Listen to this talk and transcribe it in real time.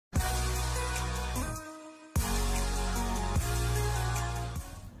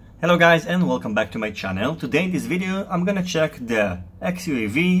Hello guys and welcome back to my channel. Today in this video I'm gonna check the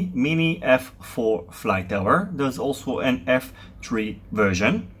Exuav Mini F4 Flight Tower. There's also an F3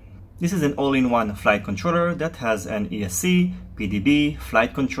 version. This is an all-in-one flight controller that has an ESC, PDB,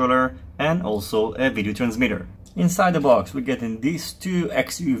 flight controller and also a video transmitter. Inside the box we're getting these two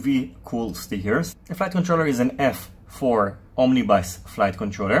Exuav cool stickers. The flight controller is an F4 Omnibus flight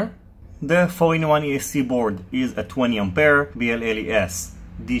controller. The 4-in-1 ESC board is a 20 ampere BlheliSuit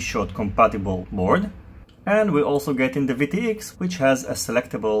D-Shot compatible board, and we're also getting the VTX, which has a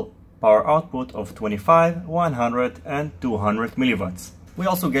selectable power output of 25, 100 and 200 milliwatts. We're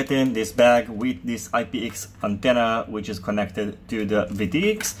also getting this bag with this IPX antenna, which is connected to the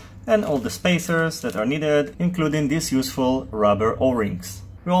VTX, and all the spacers that are needed, including these useful rubber O-rings.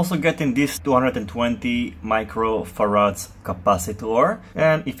 We're also getting this 220 microfarads capacitor,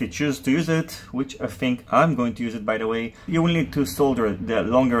 and if you choose to use it, which I think I'm going to use it by the way, you will need to solder the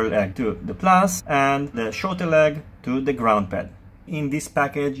longer leg to the plus and the shorter leg to the ground pad. In this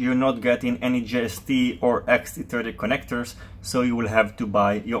package you're not getting any JST or XT30 connectors, so you will have to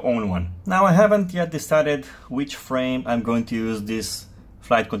buy your own one. Now I haven't yet decided which frame I'm going to use this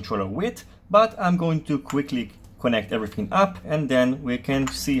flight controller with, but I'm going to quickly connect everything up and then we can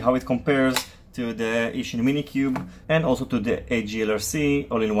see how it compares to the Ishin Minicube and also to the AGLRC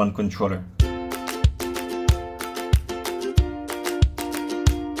all-in-one controller.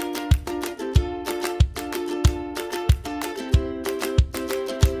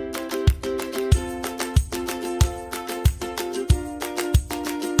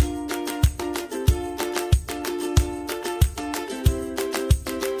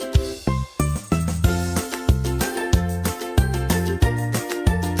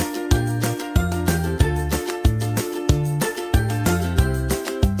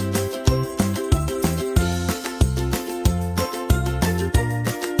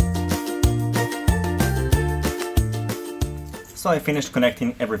 So I finished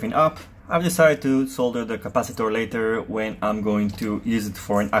connecting everything up. I've decided to solder the capacitor later when I'm going to use it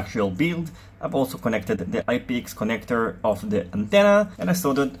for an actual build. I've also connected the IPX connector of the antenna and I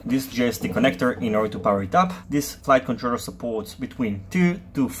soldered this JST connector in order to power it up. This flight controller supports between 2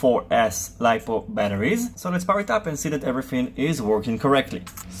 to 4S Lipo batteries. So let's power it up and see that everything is working correctly.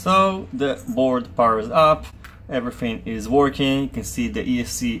 So the board powers up. Everything is working. You can see the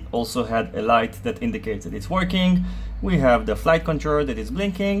ESC also had a light that indicates that it's working. We have the flight controller that is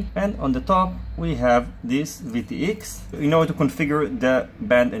blinking, and on the top we have this VTX. In order to configure the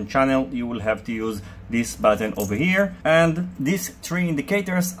band and channel, you will have to use this button over here, and these three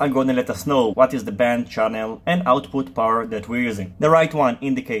indicators are going to let us know what is the band, channel and output power that we're using. The right one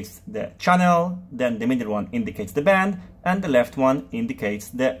indicates the channel, then the middle one indicates the band, and the left one indicates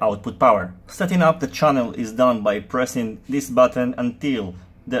the output power. Setting up the channel is done by pressing this button until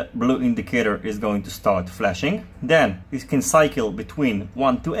the blue indicator is going to start flashing. Then you can cycle between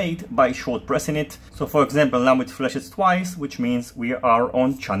 1 to 8 by short pressing it. So for example, now it flashes twice, which means we are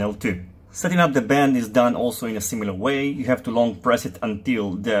on channel 2. Setting up the band is done also in a similar way. You have to long press it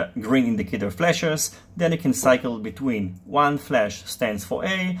until the green indicator flashes. Then you can cycle between 1 flash stands for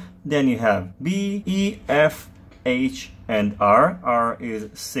A, then you have B, E, F, H and R. R is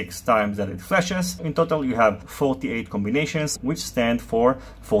 6 times that it flashes. In total you have 48 combinations, which stand for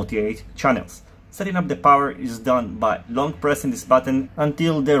 48 channels. Setting up the power is done by long pressing this button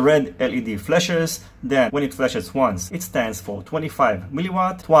until the red LED flashes. Then when it flashes once, it stands for 25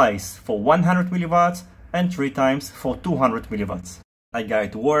 milliwatt, twice for 100 milliwatts and 3 times for 200 milliwatts. I got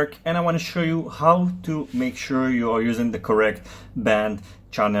it to work and I want to show you how to make sure you are using the correct band,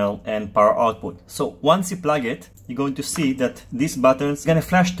 channel and power output. So once you plug it, you're going to see that these buttons are going to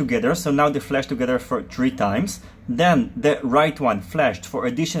flash together. So now they flash together for 3 times. Then the right one flashed for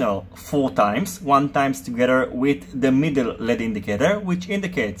additional 4 times, 1 time together with the middle LED indicator, which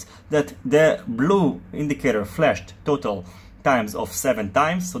indicates that the blue indicator flashed total times of 7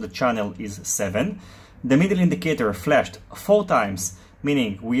 times. So the channel is 7. The middle indicator flashed 4 times,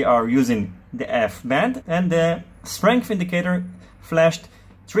 meaning we are using the F band, and the strength indicator flashed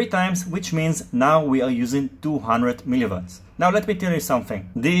 3 times, which means now we are using 200 milliwatts. Now let me tell you something.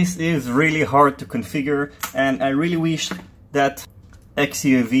 This is really hard to configure, and I really wish that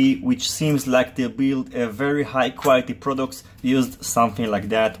Exuav, which seems like they build a very high quality products, used something like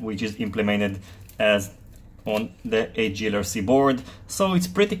that, which is implemented as on the AGLRC board. So it's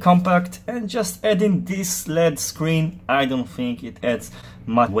pretty compact, and just adding this LED screen, I don't think it adds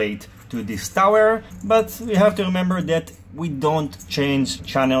much weight to this tower. But we have to remember that we don't change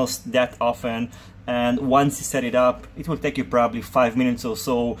channels that often, and once you set it up, it will take you probably 5 minutes or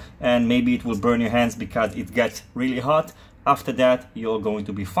so, and maybe it will burn your hands because it gets really hot. After that, you're going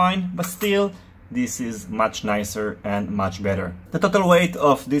to be fine, but still, this is much nicer and much better. The total weight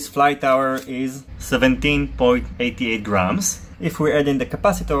of this Flytower is 17.88 grams. If we add in the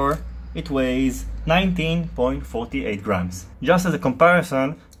capacitor, it weighs 19.48 grams. Just as a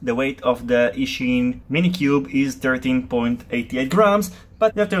comparison, the weight of the Ishin Minicube is 13.88 grams,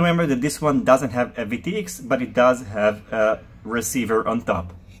 but you have to remember that this one doesn't have a VTX, but it does have a receiver on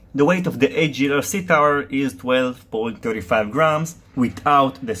top. The weight of the AGLRC tower is 12.35 grams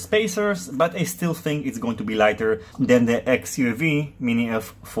without the spacers, but I still think it's going to be lighter than the Exuav Mini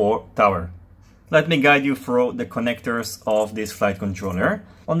F4 tower. Let me guide you through the connectors of this flight controller.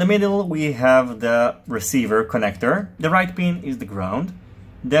 On the middle we have the receiver connector, the right pin is the ground,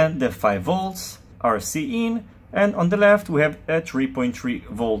 then the 5 volts RC in, and on the left we have a 3.3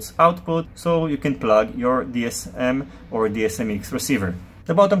 volts output, so you can plug your DSM or DSMX receiver.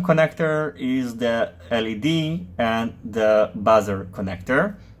 The bottom connector is the LED and the buzzer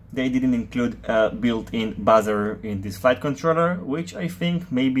connector. They didn't include a built-in buzzer in this flight controller, which I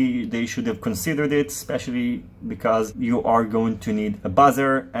think maybe they should have considered it, especially because you are going to need a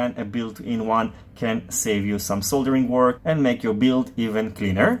buzzer, and a built-in one can save you some soldering work and make your build even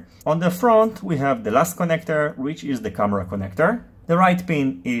cleaner. On the front we have the last connector, which is the camera connector. The right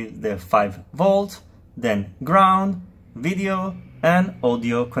pin is the 5 volt, then ground, video and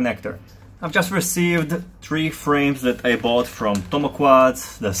audio connector. I've just received 3 frames that I bought from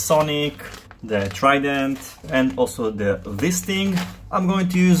Tomoquads, the Sonic, the Trident and also the Visting. I'm going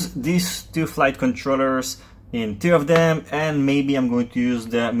to use these 2 flight controllers in 2 of them, and maybe I'm going to use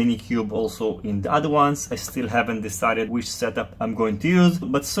the Minicube also in the other ones. I still haven't decided which setup I'm going to use,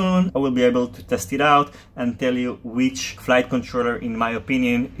 but soon I will be able to test it out and tell you which flight controller in my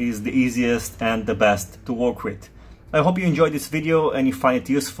opinion is the easiest and the best to work with. I hope you enjoyed this video and you find it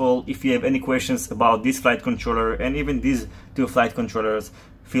useful. If you have any questions about this flight controller and even these 2 flight controllers,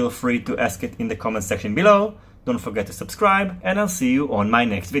 feel free to ask it in the comment section below. Don't forget to subscribe, and I'll see you on my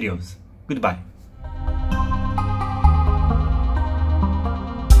next videos. Goodbye.